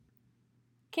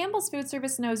Campbell's Food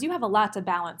Service knows you have a lot to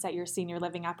balance at your senior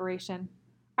living operation.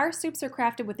 Our soups are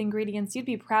crafted with ingredients you'd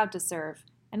be proud to serve,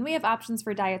 and we have options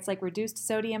for diets like reduced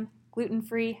sodium,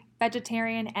 gluten-free,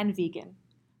 vegetarian, and vegan.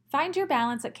 Find your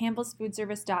balance at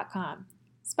campbellsfoodservice.com.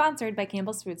 Sponsored by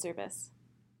Campbell's Food Service.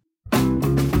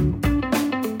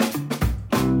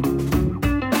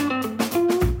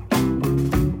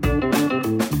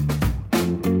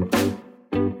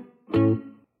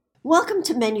 Welcome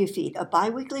to Menu Feed, a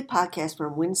bi-weekly podcast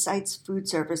from Winsight's Food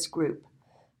Service Group.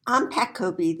 I'm Pat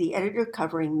Kobe, the editor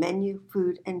covering menu,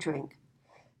 food, and drink.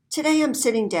 Today I'm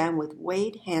sitting down with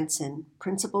Wade Hanson,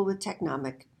 principal with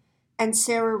Technomic, and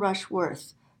Sarah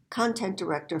Rushworth, content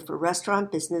director for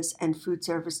Restaurant Business and Food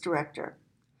Service Director.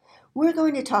 We're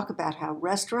going to talk about how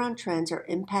restaurant trends are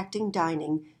impacting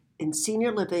dining in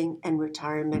senior living and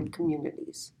retirement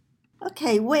communities.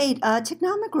 Okay, Wade,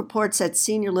 Technomic reports that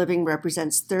senior living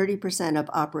represents 30%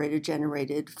 of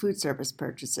operator-generated food service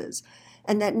purchases,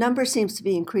 and that number seems to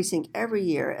be increasing every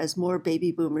year as more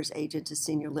baby boomers age into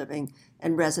senior living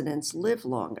and residents live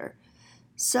longer.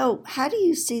 So how do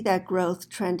you see that growth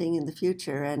trending in the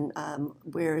future, and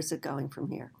where is it going from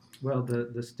here? Well,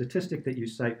 the statistic that you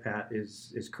cite, Pat,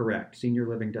 is correct. Senior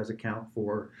living does account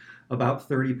for about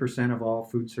 30% of all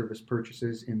food service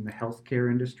purchases in the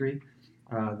healthcare industry.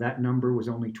 That number was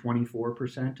only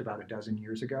 24% about a dozen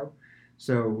years ago.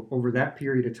 So over that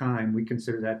period of time, we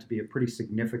consider that to be a pretty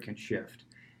significant shift.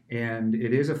 And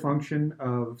it is a function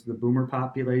of the boomer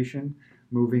population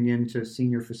moving into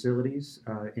senior facilities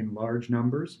in large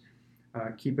numbers.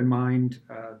 Keep in mind,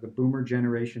 the boomer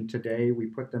generation today, we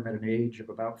put them at an age of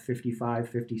about 55,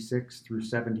 56 through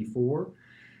 74.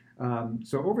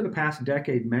 So over the past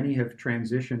decade, many have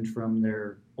transitioned from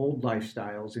their old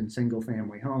lifestyles in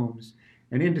single-family homes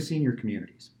and into senior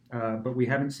communities. But we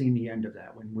haven't seen the end of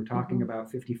that. When we're talking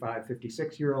about 55,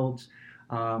 56-year-olds,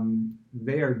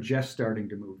 they are just starting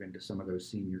to move into some of those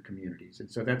senior communities.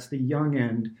 And so that's the young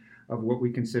end of what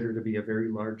we consider to be a very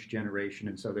large generation.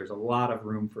 And so there's a lot of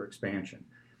room for expansion.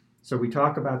 So we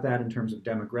talk about that in terms of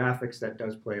demographics. That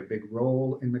does play a big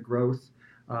role in the growth.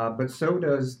 But so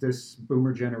does this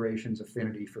boomer generation's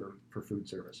affinity for food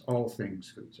service, all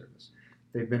things food service.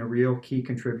 They've been a real key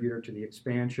contributor to the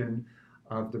expansion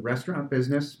of the restaurant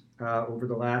business over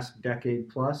the last decade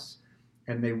plus,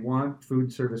 and they want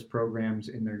food service programs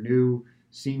in their new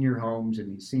senior homes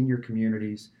in these senior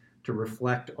communities to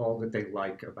reflect all that they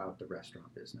like about the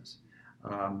restaurant business.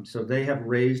 So they have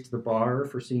raised the bar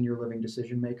for senior living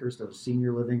decision makers. Those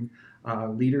senior living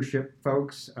leadership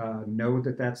folks know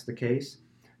that that's the case.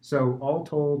 So all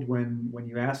told, when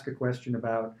you ask a question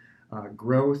about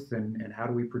growth and how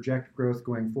do we project growth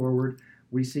going forward,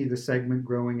 we see the segment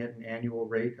growing at an annual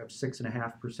rate of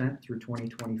 6.5% through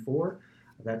 2024.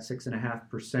 That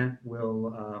 6.5%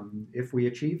 will, if we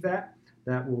achieve that,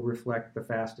 that will reflect the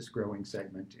fastest growing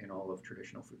segment in all of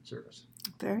traditional food service.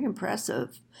 Very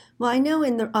impressive. Well, I know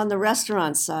on the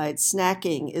restaurant side,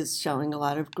 snacking is showing a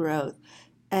lot of growth.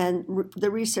 And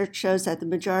the research shows that the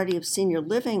majority of senior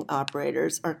living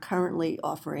operators are currently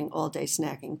offering all-day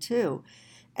snacking too.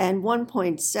 And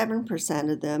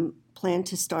 1.7% of them plan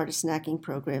to start a snacking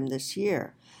program this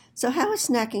year. So how is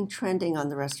snacking trending on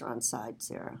the restaurant side,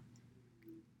 Sarah?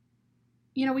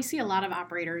 You know, we see a lot of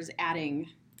operators adding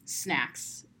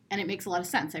snacks, and it makes a lot of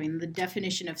sense. I mean, the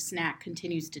definition of snack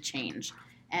continues to change,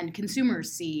 and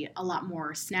consumers see a lot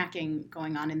more snacking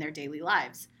going on in their daily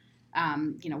lives.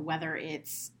 Whether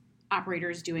it's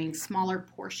operators doing smaller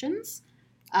portions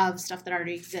of stuff that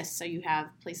already exists. So you have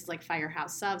places like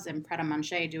Firehouse Subs and Pret a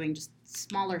Manger doing just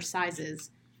smaller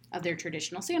sizes of their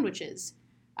traditional sandwiches.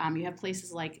 You have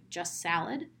places like Just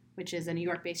Salad, which is a New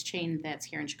York-based chain that's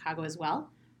here in Chicago as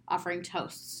well, offering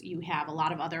toasts. You have a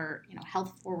lot of other,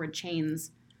 health-forward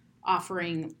chains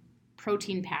offering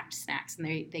protein-packed snacks, and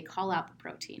they call out the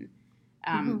protein.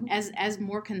 As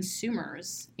more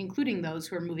consumers, including those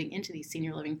who are moving into these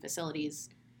senior living facilities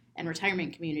and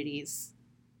retirement communities,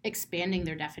 expanding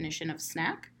their definition of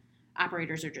snack,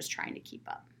 operators are just trying to keep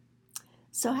up.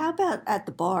 So how about at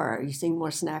the bar? Are you seeing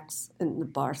more snacks in the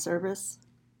bar service?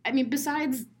 I mean,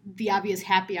 besides the obvious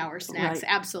happy hour snacks,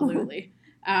 right. Absolutely.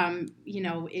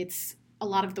 It's a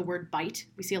lot of the word bite.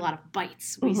 We see a lot of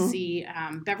bites. We see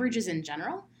beverages in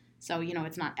general. So,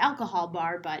 it's not alcohol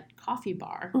bar, but coffee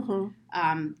bar.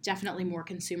 Definitely more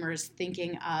consumers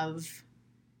thinking of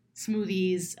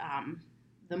smoothies,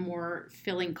 the more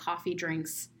filling coffee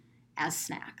drinks as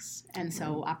snacks. And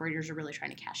so operators are really trying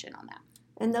to cash in on that.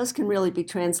 And those can really be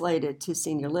translated to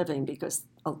senior living because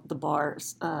the bar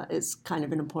is kind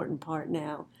of an important part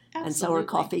now. Absolutely. And so are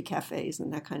coffee cafes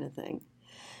and that kind of thing.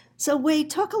 So, Wade,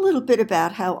 talk a little bit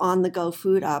about how on-the-go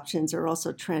food options are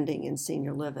also trending in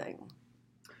senior living.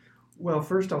 Well,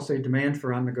 first I'll say demand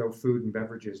for on-the-go food and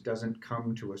beverages doesn't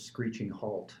come to a screeching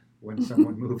halt when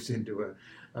someone moves into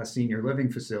a senior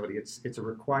living facility. It's a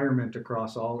requirement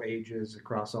across all ages,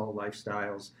 across all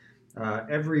lifestyles.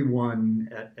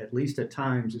 Everyone, at least at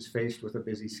times, is faced with a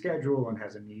busy schedule and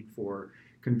has a need for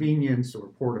convenience or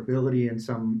portability in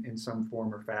some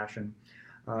form or fashion.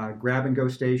 Grab-and-go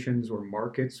stations or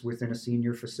markets within a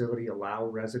senior facility allow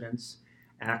residents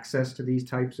access to these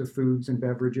types of foods and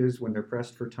beverages when they're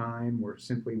pressed for time or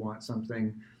simply want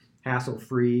something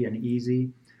hassle-free and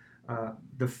easy.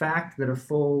 The fact that a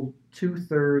full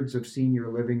 2/3 of senior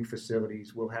living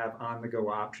facilities will have on-the-go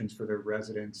options for their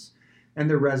residents and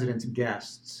their residents'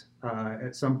 guests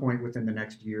at some point within the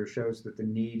next year shows that the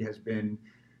need has been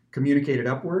communicated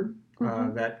upward.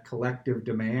 That collective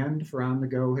demand for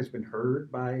on-the-go has been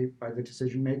heard by the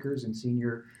decision makers in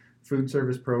senior food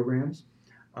service programs.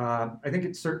 I think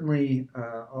it certainly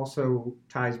also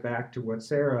ties back to what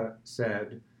Sarah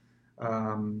said,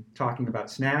 talking about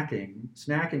snacking.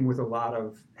 Snacking with a lot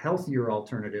of healthier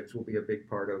alternatives will be a big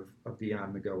part of the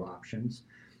on-the-go options.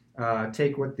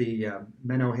 Take what the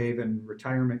Menno Haven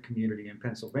retirement community in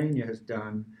Pennsylvania has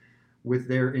done with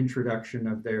their introduction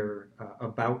of their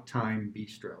About Time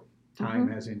Bistro. Time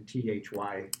as in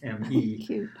THYME.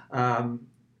 Cute.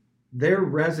 Their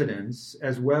residents,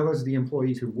 as well as the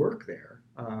employees who work there,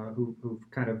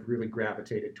 who've kind of really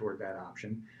gravitated toward that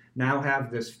option, now have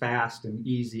this fast and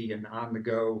easy and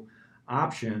on-the-go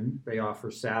option. They offer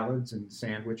salads and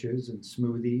sandwiches and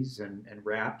smoothies and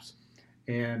wraps.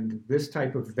 And this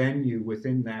type of venue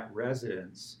within that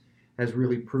residence has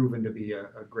really proven to be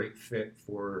a great fit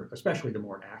for especially the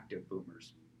more active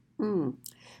boomers.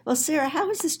 Well, Sarah,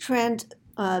 how is this trend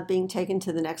being taken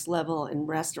to the next level in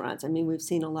restaurants? I mean, we've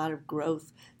seen a lot of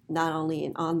growth not only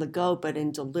in on-the-go, but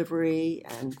in delivery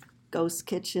and ghost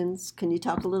kitchens. Can you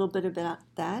talk a little bit about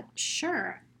that?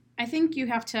 Sure. I think you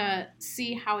have to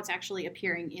see how it's actually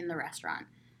appearing in the restaurant.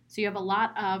 So you have a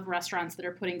lot of restaurants that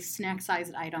are putting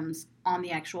snack-sized items on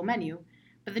the actual menu,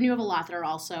 but then you have a lot that are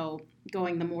also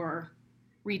going the more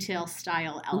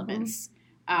retail-style elements.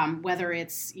 Whether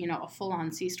it's, a full-on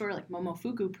C-store, like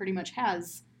Momofuku pretty much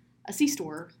has a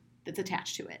C-store that's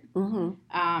attached to it,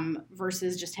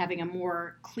 versus just having a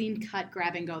more clean-cut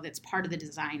grab-and-go that's part of the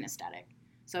design aesthetic.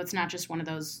 So it's not just one of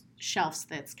those shelves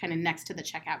that's kind of next to the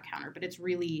checkout counter, but it's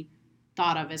really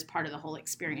thought of as part of the whole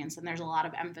experience. And there's a lot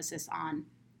of emphasis on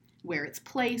where it's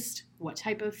placed, what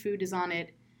type of food is on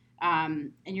it,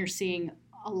 and you're seeing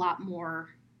a lot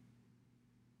more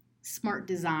smart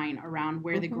design around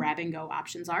where the grab-and-go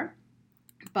options are.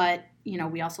 But,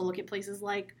 we also look at places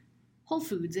like Whole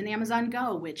Foods and Amazon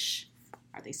Go, which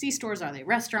are they C-stores, are they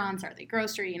restaurants, are they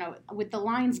grocery? With the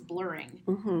lines blurring,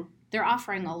 they're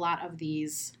offering a lot of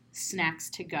these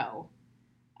snacks to go,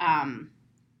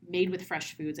 made with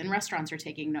fresh foods, and restaurants are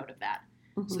taking note of that.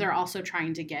 So they're also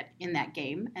trying to get in that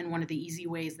game, and one of the easy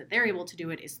ways that they're able to do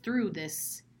it is through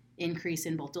this increase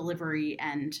in both delivery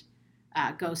and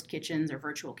ghost kitchens or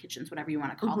virtual kitchens, whatever you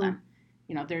want to call them.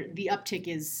 The uptick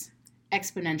is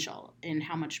exponential in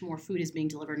how much more food is being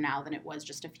delivered now than it was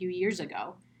just a few years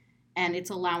ago, and it's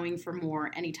allowing for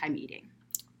more anytime eating.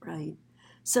 Right.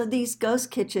 So these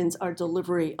ghost kitchens are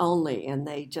delivery only, and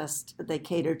they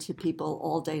cater to people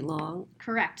all day long?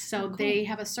 Correct. So they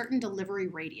have a certain delivery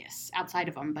radius outside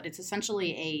of them, but it's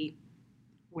essentially a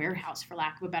warehouse, for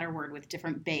lack of a better word, with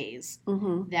different bays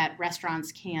that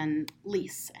restaurants can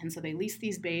lease. And so they lease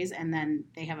these bays, and then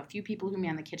they have a few people who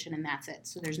man the kitchen, and that's it.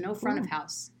 So there's no front of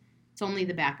house. It's only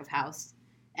the back of house.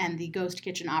 And the ghost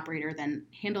kitchen operator then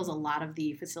handles a lot of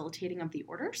the facilitating of the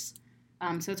orders.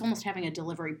 So it's almost having a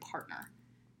delivery partner.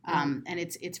 And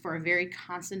it's for a very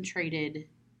concentrated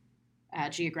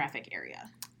geographic area.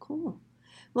 Cool.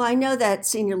 Well, I know that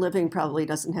senior living probably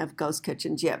doesn't have ghost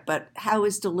kitchens yet, but how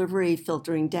is delivery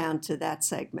filtering down to that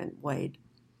segment, Wade?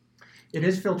 It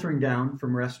is filtering down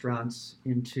from restaurants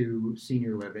into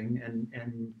senior living,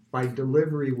 and by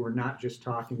delivery, we're not just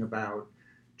talking about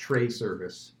tray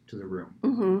service to the room.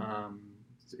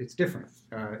 It's different.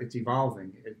 It's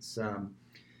evolving. It's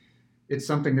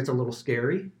something that's a little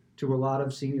scary to a lot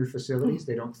of senior facilities.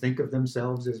 They don't think of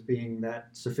themselves as being that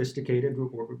sophisticated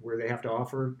where they have to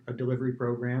offer a delivery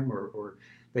program, or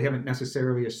they haven't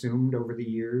necessarily assumed over the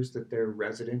years that their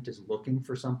resident is looking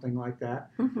for something like that.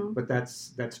 But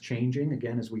that's changing,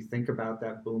 again, as we think about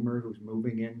that boomer who's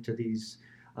moving into these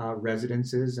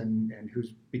residences and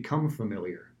who's become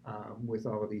familiar with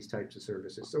all of these types of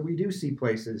services. So we do see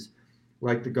places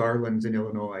like the Garlands in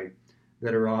Illinois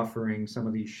that are offering some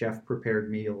of these chef-prepared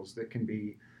meals that can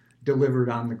be delivered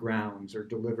on the grounds or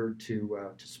delivered to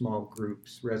small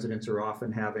groups. Residents are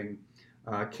often having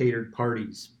catered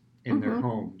parties in their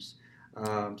homes.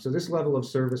 So this level of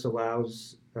service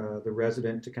allows the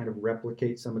resident to kind of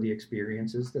replicate some of the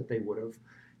experiences that they would have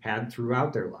had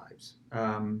throughout their lives.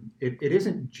 It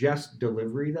isn't just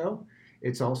delivery, though.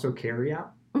 It's also carryout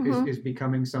is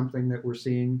becoming something that we're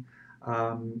seeing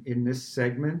in this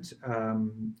segment.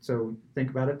 So think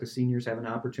about it. The seniors have an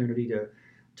opportunity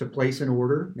to place an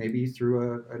order, maybe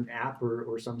through an app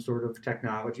or some sort of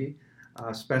technology,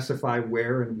 specify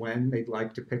where and when they'd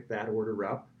like to pick that order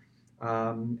up.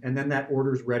 And then that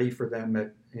order is ready for them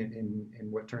in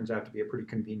what turns out to be a pretty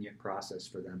convenient process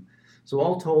for them. So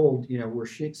all told, we're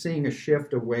seeing a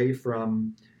shift away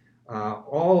from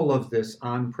all of this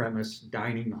on-premise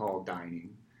dining hall dining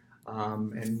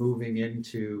and moving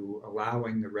into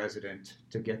allowing the resident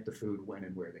to get the food when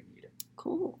and where they need it.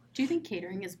 Cool. Do you think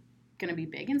catering is going to be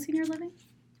big in senior living?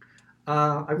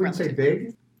 I wouldn't say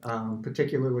big,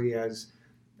 particularly as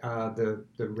the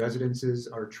residences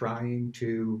are trying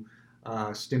to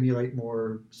stimulate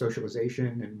more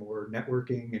socialization and more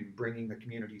networking and bringing the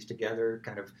communities together,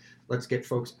 kind of let's get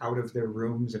folks out of their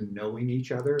rooms and knowing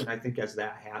each other. And I think as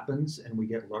that happens and we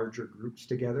get larger groups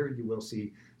together, you will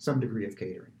see some degree of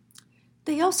catering.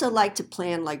 They also like to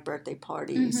plan like birthday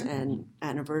parties and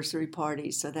anniversary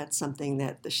parties. So that's something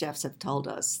that the chefs have told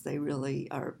us they really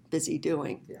are busy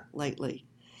doing lately.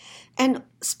 And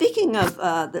speaking of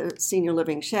the senior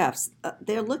living chefs,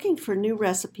 they're looking for new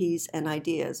recipes and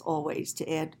ideas always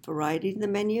to add variety to the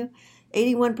menu.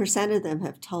 81% of them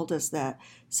have told us that.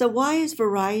 So why is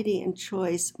variety and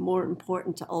choice more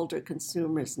important to older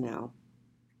consumers now?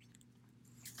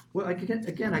 Well,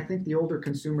 again, I think the older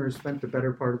consumers spent the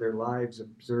better part of their lives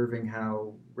observing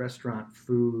how restaurant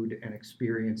food and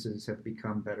experiences have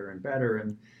become better and better.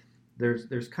 And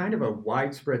there's kind of a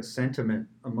widespread sentiment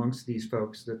amongst these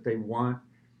folks that they want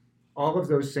all of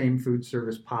those same food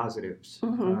service positives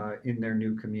in their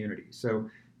new community. So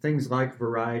things like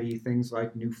variety, things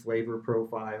like new flavor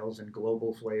profiles and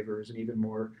global flavors and even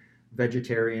more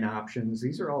vegetarian options.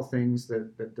 These are all things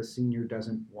that the senior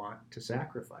doesn't want to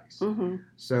sacrifice.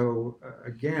 So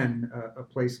again, a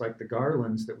place like the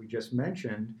Garlands that we just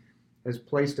mentioned has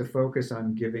placed a focus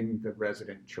on giving the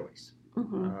resident choice.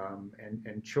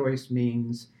 And choice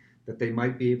means that they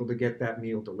might be able to get that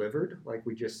meal delivered, like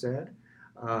we just said.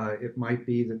 It might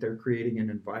be that they're creating an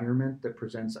environment that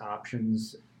presents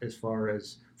options as far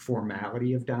as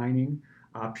formality of dining,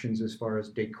 options as far as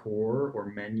decor or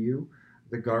menu.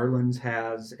 The Garlands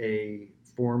has a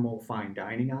formal fine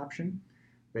dining option.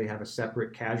 They have a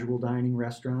separate casual dining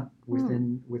restaurant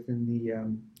within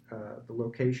the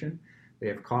location. They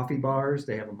have coffee bars.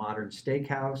 They have a modern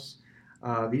steakhouse.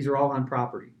 These are all on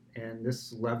property, and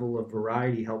this level of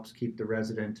variety helps keep the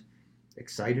resident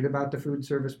excited about the food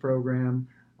service program,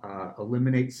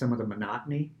 eliminate some of the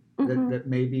monotony that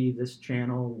maybe this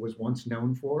channel was once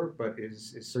known for, but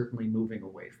is certainly moving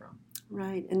away from.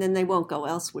 Right, and then they won't go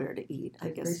elsewhere to eat, I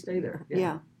guess. They stay there.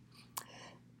 Yeah.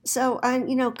 So,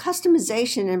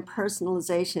 customization and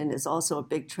personalization is also a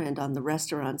big trend on the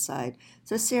restaurant side.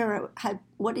 So, Sarah,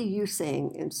 what are you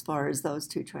seeing as far as those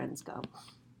two trends go?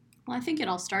 Well, I think it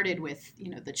all started with,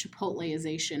 the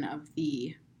Chipotleization of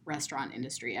the restaurant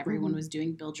industry. Everyone was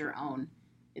doing build your own.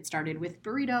 It started with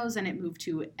burritos and it moved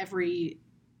to every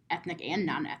ethnic and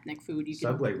non-ethnic food.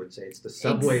 Subway would say it's the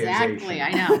Subwayization. Exactly,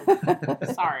 I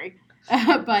know. Sorry.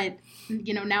 But,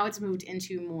 now it's moved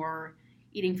into more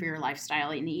eating for your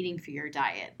lifestyle and eating for your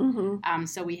diet.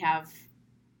 So we have,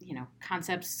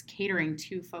 concepts catering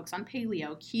to folks on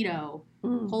paleo, keto,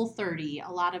 Whole30,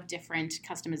 a lot of different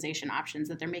customization options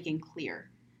that they're making clear.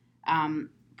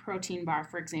 Protein Bar,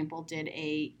 for example, did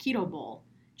a keto bowl.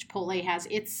 Chipotle has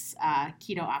its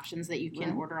keto options that you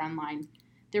can order online.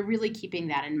 They're really keeping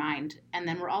that in mind. And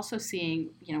then we're also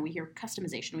seeing, we hear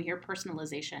customization, we hear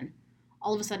personalization.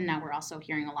 All of a sudden now we're also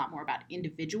hearing a lot more about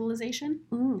individualization,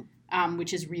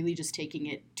 which is really just taking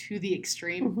it to the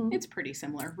extreme. It's pretty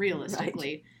similar, realistically.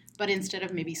 Right. But instead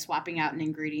of maybe swapping out an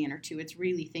ingredient or two, it's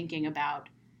really thinking about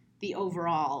the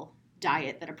overall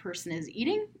diet that a person is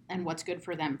eating and what's good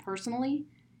for them personally,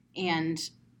 and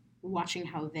watching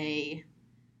how they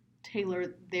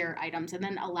tailor their items and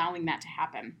then allowing that to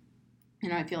happen.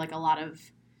 I feel like a lot of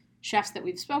chefs that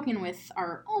we've spoken with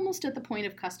are almost at the point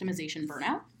of customization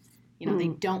burnout. They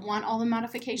don't want all the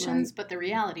modifications, but the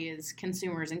reality is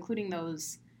consumers, including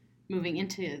those moving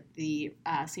into the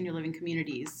senior living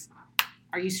communities,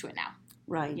 are used to it now.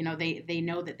 Right. They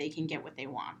know that they can get what they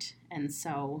want. And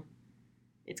so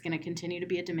it's going to continue to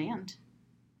be a demand.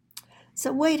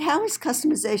 So Wade, how is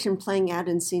customization playing out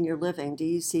in senior living? Do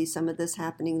you see some of this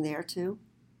happening there too?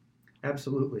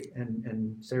 Absolutely,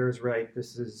 and Sarah's right.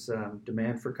 This is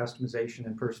demand for customization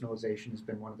and personalization has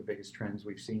been one of the biggest trends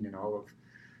we've seen in all of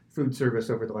food service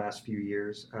over the last few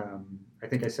years. I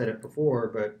think I said it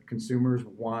before, but consumers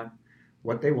want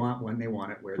what they want, when they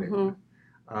want it, where they want it.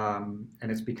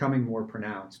 And it's becoming more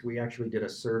pronounced. We actually did a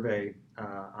survey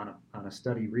on a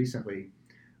study recently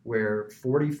where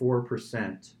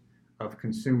 44% of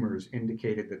consumers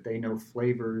indicated that they know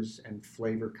flavors and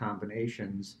flavor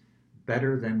combinations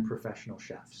better than professional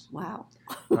chefs. Wow.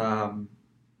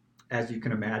 As you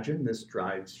can imagine, this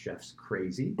drives chefs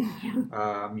crazy.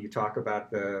 You talk about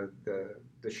the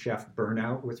chef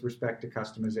burnout with respect to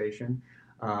customization.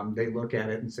 They look at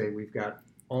it and say, we've got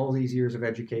all these years of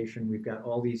education, we've got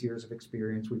all these years of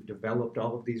experience, we've developed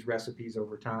all of these recipes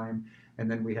over time, and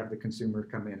then we have the consumer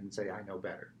come in and say, I know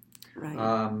better. Right.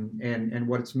 And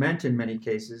what it's meant in many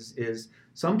cases is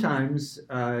sometimes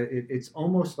it's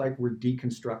almost like we're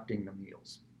deconstructing the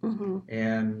meals.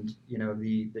 And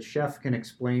the chef can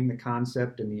explain the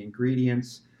concept and the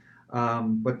ingredients,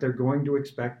 but they're going to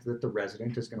expect that the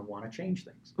resident is going to want to change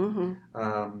things.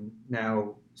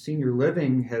 Now, senior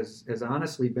living has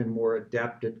honestly been more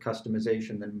adept at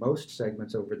customization than most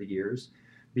segments over the years,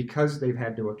 because they've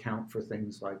had to account for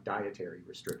things like dietary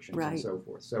restrictions and so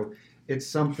forth. So it's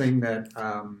something that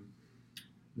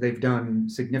they've done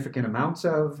significant amounts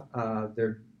of.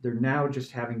 They're now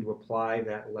just having to apply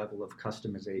that level of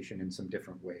customization in some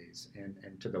different ways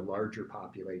and to the larger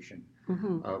population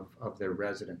of their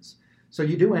residents. So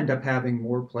you do end up having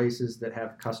more places that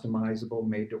have customizable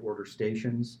made-to-order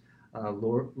stations.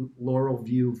 Laurel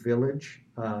View Village,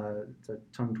 it's a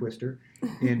tongue twister,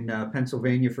 in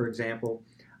Pennsylvania, for example,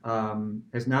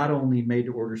 has not only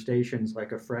made-to-order stations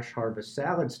like a Fresh Harvest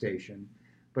salad station,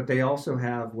 but they also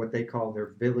have what they call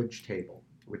their village table,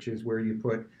 which is where you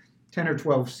put 10 or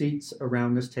 12 seats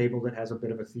around this table that has a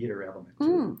bit of a theater element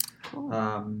to it. Cool.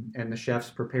 And the chefs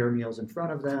prepare meals in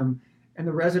front of them, and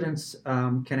the residents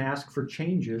can ask for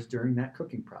changes during that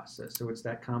cooking process. So it's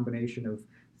that combination of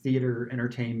theater,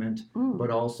 entertainment, but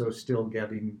also still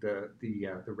giving the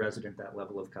resident that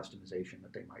level of customization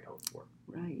that they might hope for.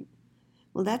 Right.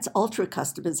 Well, that's ultra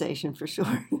customization for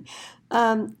sure.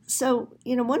 So,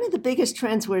 one of the biggest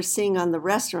trends we're seeing on the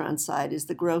restaurant side is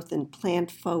the growth in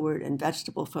plant-forward and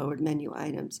vegetable-forward menu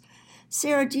items.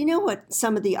 Sarah, do you know what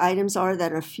some of the items are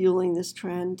that are fueling this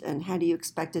trend, and how do you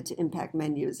expect it to impact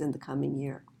menus in the coming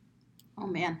year? Oh,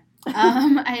 man.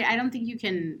 I don't think you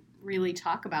can really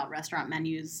talk about restaurant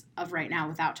menus of right now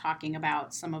without talking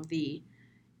about some of the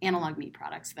analog meat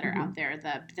products that are out there,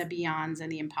 the Beyonds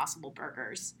and the Impossible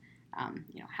Burgers.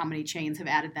 How many chains have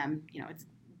added them? It's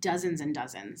dozens and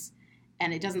dozens.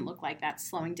 And it doesn't look like that's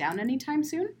slowing down anytime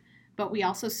soon. But we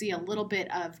also see a little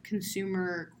bit of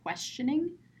consumer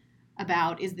questioning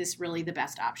about, is this really the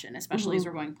best option? Especially as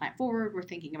we're going plant forward, we're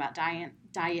thinking about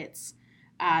diets.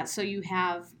 So you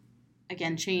have,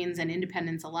 again, chains and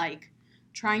independents alike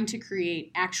trying to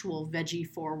create actual veggie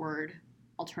forward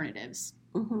alternatives.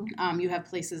 You have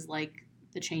places like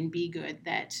the chain Be Good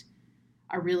that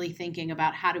are really thinking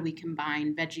about how do we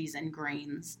combine veggies and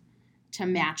grains to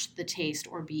match the taste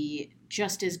or be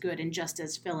just as good and just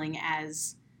as filling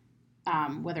as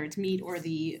whether it's meat or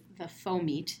the faux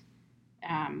meat.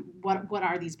 What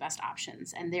are these best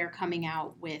options? And they're coming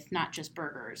out with not just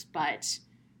burgers, but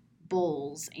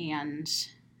bowls and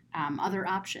other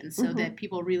options so that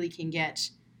people really can get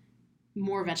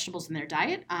more vegetables in their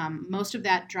diet. Most of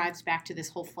that drives back to this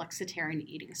whole flexitarian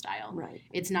eating style. Right.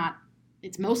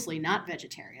 It's mostly not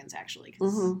vegetarians, actually,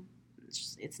 because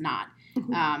it's not.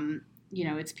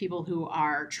 It's people who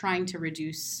are trying to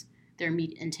reduce their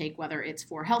meat intake, whether it's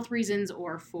for health reasons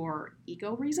or for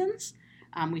eco reasons.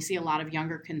 We see a lot of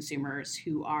younger consumers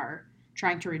who are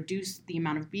trying to reduce the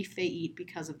amount of beef they eat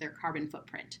because of their carbon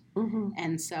footprint.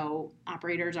 And so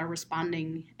operators are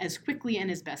responding as quickly and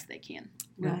as best they can.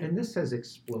 Right. And this has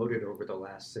exploded over the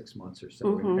last 6 months or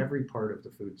so in every part of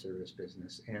the food service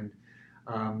business. And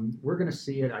we're going to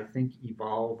see it, I think,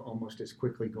 evolve almost as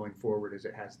quickly going forward as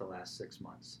it has the last 6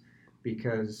 months,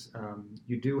 because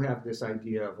you do have this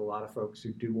idea of a lot of folks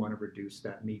who do want to reduce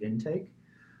that meat intake,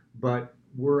 but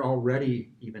we're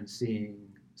already even seeing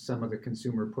some of the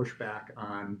consumer pushback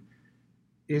on,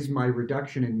 is my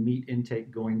reduction in meat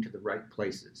intake going to the right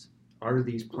places? Are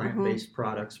these plant-based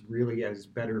products really as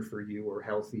better for you or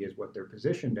healthy as what they're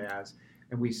positioned as?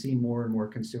 And we see more and more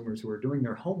consumers who are doing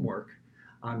their homework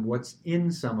on what's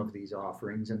in some of these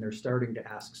offerings, and they're starting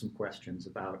to ask some questions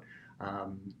about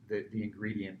the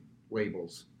ingredient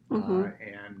labels.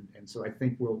 And so I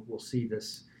think we'll see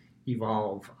this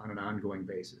evolve on an ongoing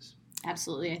basis.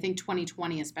 Absolutely. I think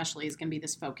 2020 especially is going to be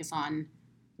this focus on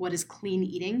what does clean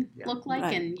eating look like,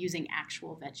 Right. and using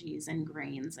actual veggies and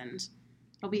grains. And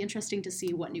it'll be interesting to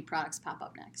see what new products pop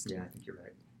up next. Yeah, I think you're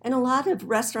right. And a lot of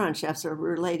restaurant chefs are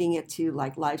relating it to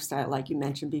like lifestyle, like you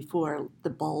mentioned before,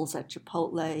 the bowls at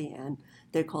Chipotle, and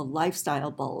they're called lifestyle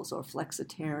bowls or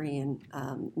flexitarian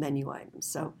menu items.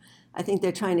 So I think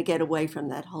they're trying to get away from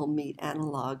that whole meat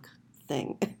analog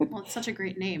thing. Well, it's such a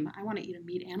great name. I want to eat a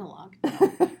meat analog.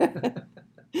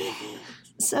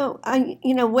 So,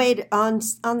 Wade, on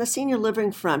the senior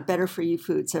living front, Better For You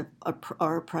foods are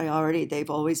a priority.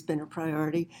 They've always been a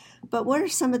priority. But what are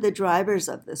some of the drivers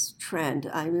of this trend?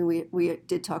 I mean, we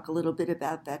did talk a little bit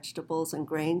about vegetables and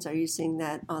grains. Are you seeing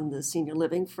that on the senior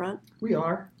living front? We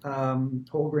are,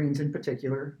 whole grains in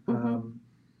particular.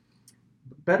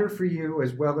 Better For You,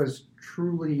 as well as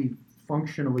truly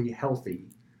functionally healthy,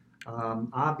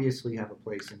 obviously have a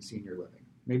place in senior living.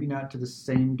 Maybe not to the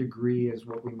same degree as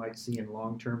what we might see in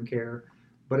long-term care,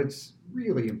 but it's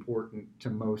really important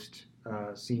to most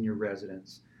senior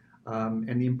residents.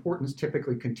 And the importance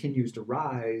typically continues to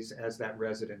rise as that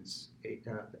resident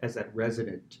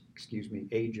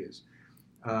ages.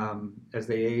 As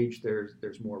they age,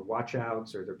 there's more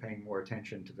watch-outs, or they're paying more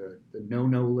attention to the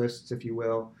no-no lists, if you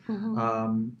will.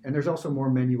 And there's also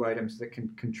more menu items that can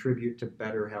contribute to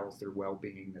better health or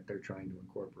well-being that they're trying to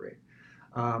incorporate.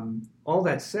 All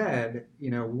that said,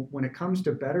 when it comes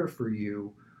to Better For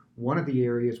You, one of the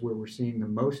areas where we're seeing the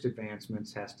most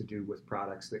advancements has to do with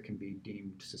products that can be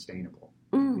deemed sustainable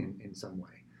in some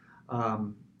way.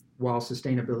 While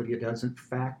sustainability doesn't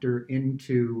factor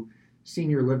into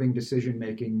senior living decision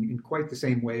making in quite the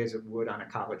same way as it would on a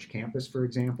college campus, for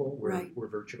example, where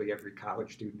virtually every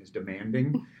college student is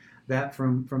demanding that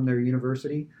from their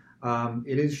university.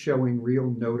 It is showing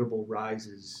real notable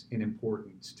rises in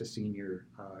importance to senior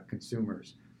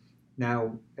consumers.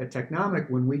 Now, at Technomic,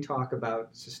 when we talk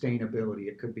about sustainability,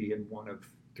 it could be in one of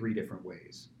three different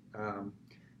ways.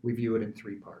 We view it in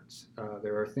three parts.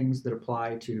 There are things that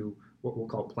apply to what we'll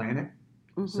call planet.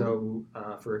 So,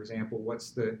 for example,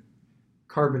 what's the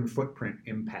carbon footprint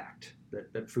impact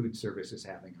that food service is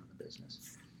having on the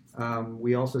business?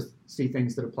 We also see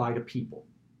things that apply to people.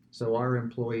 So our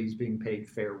employees being paid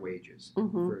fair wages,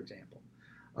 for example.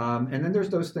 And then there's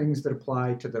those things that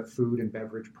apply to the food and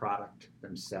beverage product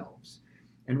themselves.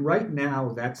 And right now,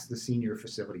 that's the senior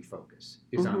facility focus,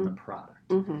 is on the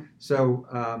product. So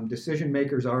decision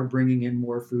makers are bringing in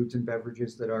more foods and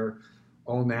beverages that are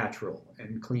all natural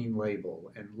and clean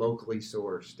label and locally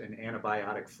sourced and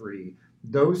antibiotic free.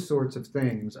 Those sorts of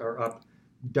things are up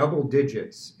double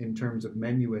digits in terms of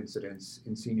menu incidents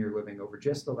in senior living over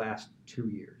just the last 2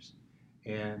 years.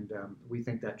 And we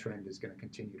think that trend is going to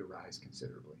continue to rise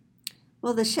considerably.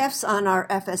 Well, the chefs on our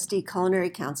FSD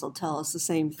Culinary Council tell us the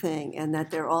same thing, and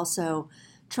that they're also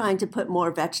trying to put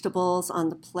more vegetables on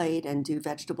the plate and do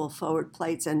vegetable forward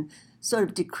plates and sort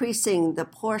of decreasing the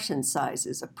portion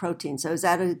sizes of protein. So is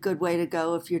that a good way to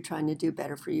go if you're trying to do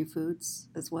Better For You foods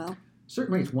as well?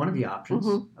 Certainly, it's one of the options.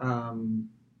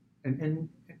 And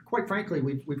quite frankly,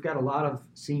 we've got a lot of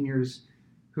seniors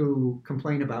who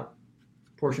complain about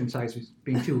portion sizes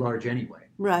being too large anyway.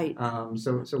 Right.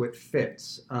 So it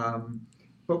fits.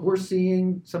 But we're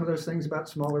seeing some of those things about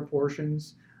smaller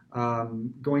portions.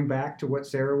 Going back to what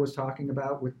Sarah was talking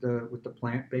about with the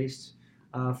plant-based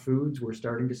foods, we're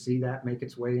starting to see that make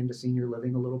its way into senior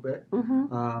living a little bit.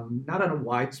 Not on a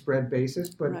widespread basis,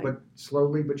 but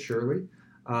slowly but surely.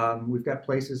 We've got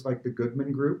places like the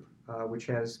Goodman Group, which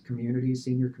has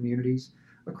senior communities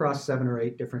across 7 or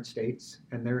 8 different states,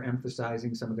 and they're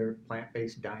emphasizing some of their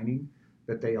plant-based dining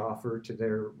that they offer to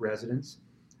their residents.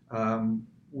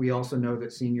 We also know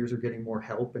that seniors are getting more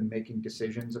help in making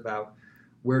decisions about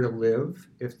where to live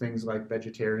if things like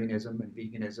vegetarianism and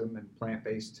veganism and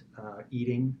plant-based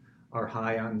eating are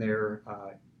high on their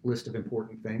list of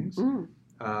important things.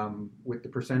 With the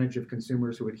percentage of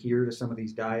consumers who adhere to some of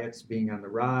these diets being on the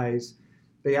rise,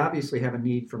 they obviously have a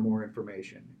need for more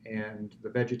information. And the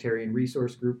Vegetarian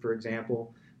Resource Group, for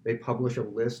example, they publish a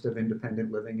list of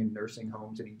independent living and nursing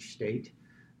homes in each state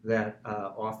that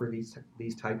offer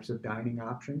these types of dining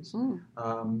options.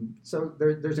 So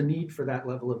there's a need for that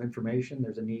level of information.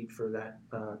 There's a need for that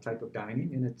type of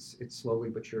dining, and it's slowly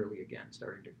but surely again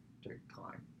starting to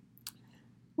climb.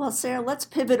 Well, Sarah, let's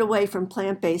pivot away from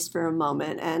plant-based for a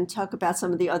moment and talk about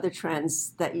some of the other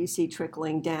trends that you see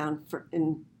trickling down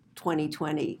in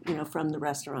 2020, from the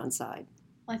restaurant side.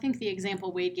 Well, I think the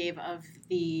example Wade gave of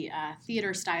the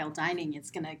theater-style dining, it's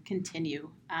going to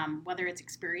continue, whether it's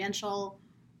experiential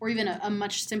or even a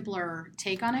much simpler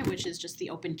take on it, which is just the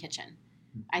open kitchen.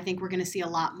 I think we're going to see a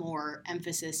lot more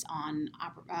emphasis on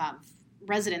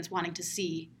residents wanting to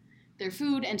see their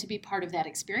food and to be part of that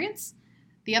experience.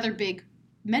 The other big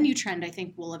menu trend I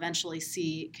think we'll eventually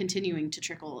see continuing to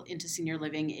trickle into senior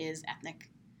living is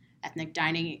ethnic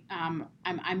dining.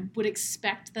 I would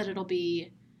expect that it'll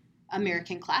be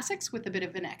American classics with a bit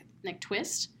of an ethnic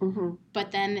twist. Mm-hmm.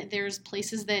 But then there's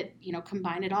places that,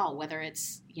 combine it all, whether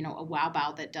it's, a wow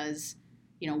bao that does,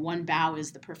 one bao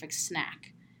is the perfect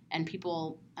snack. And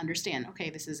people understand, okay,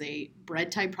 this is a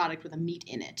bread type product with a meat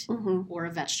in it Mm-hmm. or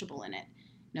a vegetable in it.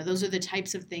 Those are the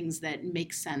types of things that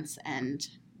make sense and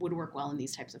would work well in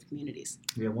these types of communities.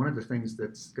 Yeah, one of the things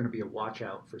that's going to be a watch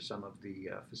out for some of the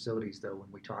facilities, though,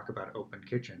 when we talk about open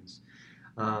kitchens,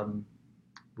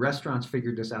 restaurants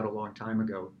figured this out a long time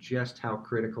ago, just how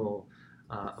critical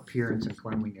appearance and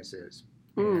cleanliness is.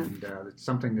 And it's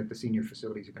something that the senior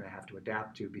facilities are going to have to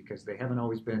adapt to because they haven't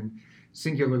always been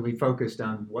singularly focused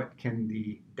on what can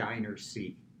the diner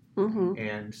see. Mm-hmm.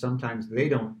 And sometimes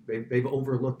they've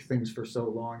overlooked things for so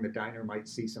long, the diner might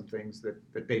see some things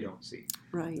that they don't see.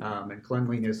 Right. And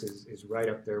cleanliness is right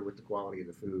up there with the quality of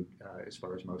the food as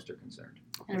far as most are concerned.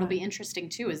 And it'll be interesting,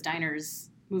 too, as diners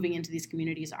moving into these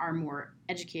communities are more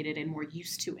educated and more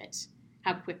used to it,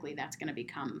 how quickly that's going to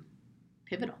become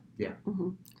pivotal. Yeah.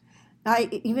 Mm-hmm. I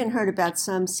even heard about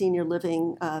some senior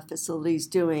living facilities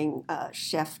doing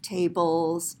chef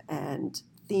tables and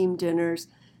theme dinners.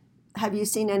 Have you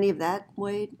seen any of that,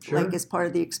 Wade? Sure. Like as part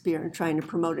of the experience, trying to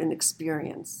promote an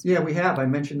experience? Yeah, we have. I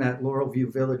mentioned that Laurel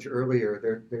View Village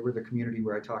earlier. They were the community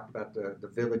where I talked about the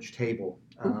village table,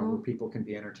 where people can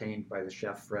be entertained by the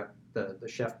chef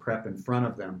prep in front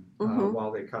of them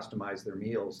while they customize their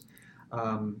meals.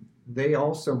 They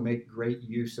also make great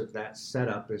use of that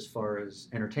setup as far as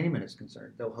entertainment is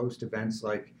concerned. They'll host events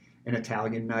like an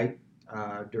Italian night,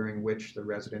 during which the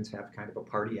residents have kind of a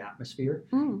party atmosphere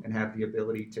and have the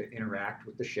ability to interact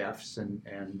with the chefs and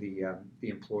the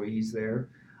employees there.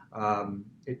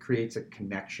 It creates a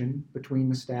connection between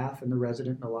the staff and the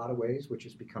resident in a lot of ways, which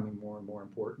is becoming more and more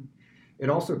important. It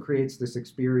also creates this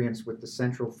experience with the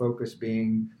central focus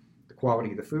being the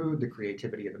quality of the food, the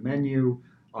creativity of the menu,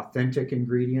 authentic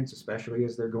ingredients, especially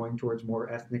as they're going towards more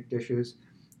ethnic dishes,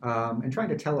 and trying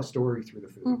to tell a story through the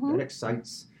food. That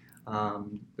excites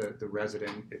the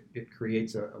resident. It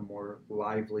creates a more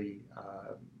lively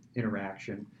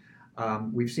interaction.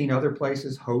 We've seen other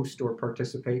places host or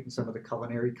participate in some of the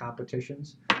culinary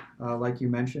competitions. Like you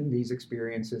mentioned, these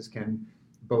experiences can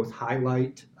both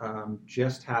highlight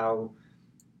just how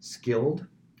skilled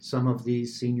some of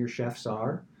these senior chefs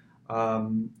are.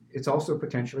 It's also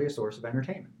potentially a source of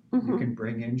entertainment. You can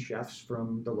bring in chefs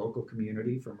from the local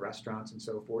community, from restaurants and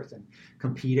so forth, and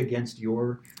compete against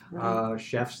your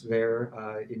chefs there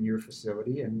in your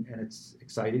facility, and it's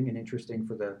exciting and interesting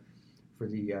for the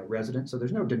residents. So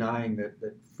there's no denying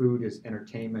that food is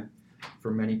entertainment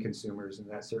for many consumers, and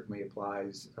that certainly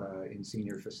applies in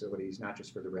senior facilities, not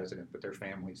just for the resident, but their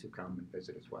families who come and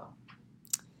visit as well.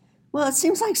 Well, it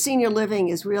seems like senior living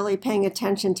is really paying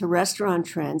attention to restaurant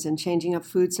trends and changing up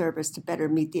food service to better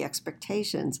meet the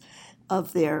expectations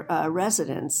of their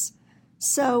residents.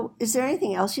 So is there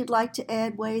anything else you'd like to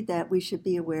add, Wade, that we should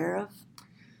be aware of?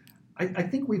 I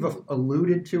think we've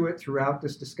alluded to it throughout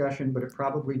this discussion, but it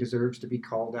probably deserves to be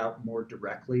called out more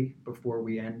directly before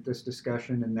we end this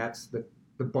discussion, and that's the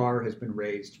bar has been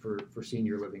raised for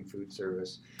senior living food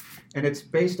service. And it's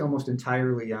based almost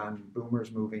entirely on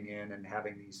boomers moving in and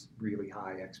having these really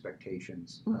high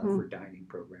expectations for dining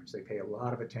programs. They pay a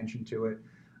lot of attention to it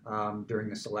during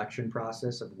the selection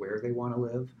process of where they want to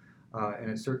live,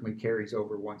 and it certainly carries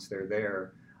over once they're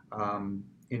there.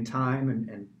 In time,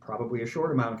 and probably a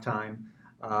short amount of time,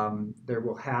 there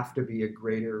will have to be a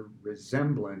greater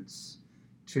resemblance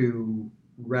to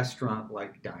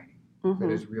restaurant-like dining.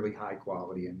 That is really high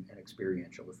quality and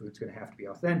experiential. The food's going to have to be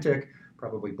authentic,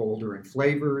 probably bolder in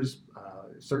flavors,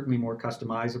 certainly more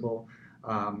customizable.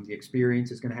 The experience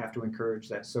is going to have to encourage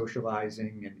that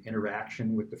socializing and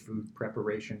interaction with the food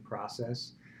preparation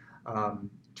process.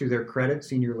 To their credit,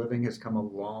 senior living has come a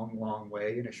long, long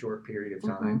way in a short period of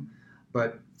time.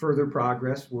 But further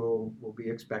progress will be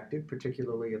expected,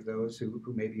 particularly of those who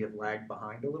maybe have lagged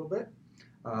behind a little bit,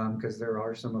 because there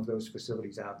are some of those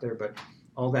facilities out there. But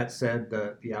all that said,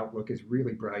 the outlook is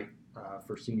really bright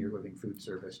for senior living food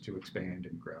service to expand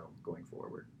and grow going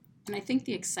forward. And I think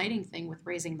the exciting thing with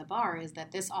raising the bar is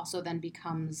that this also then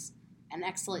becomes an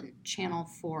excellent channel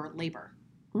for labor.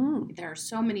 There are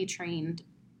so many trained,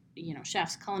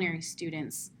 chefs, culinary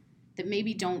students that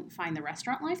maybe don't find the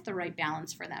restaurant life the right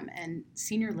balance for them. And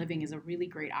senior living is a really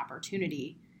great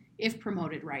opportunity, if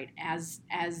promoted right, as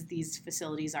these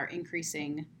facilities are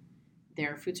increasing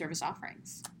their food service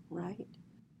offerings. Right.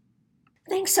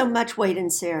 Thanks so much, Wade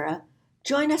and Sarah.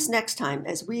 Join us next time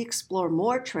as we explore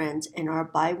more trends in our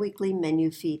biweekly Menu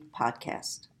Feed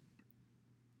podcast.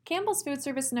 Campbell's Food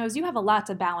Service knows you have a lot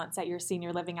to balance at your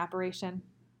senior living operation.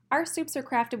 Our soups are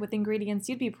crafted with ingredients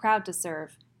you'd be proud to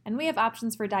serve, and we have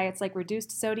options for diets like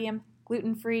reduced sodium,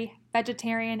 gluten-free,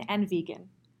 vegetarian, and vegan.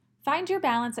 Find your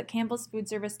balance at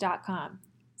campbellsfoodservice.com.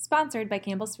 Sponsored by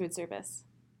Campbell's Food Service.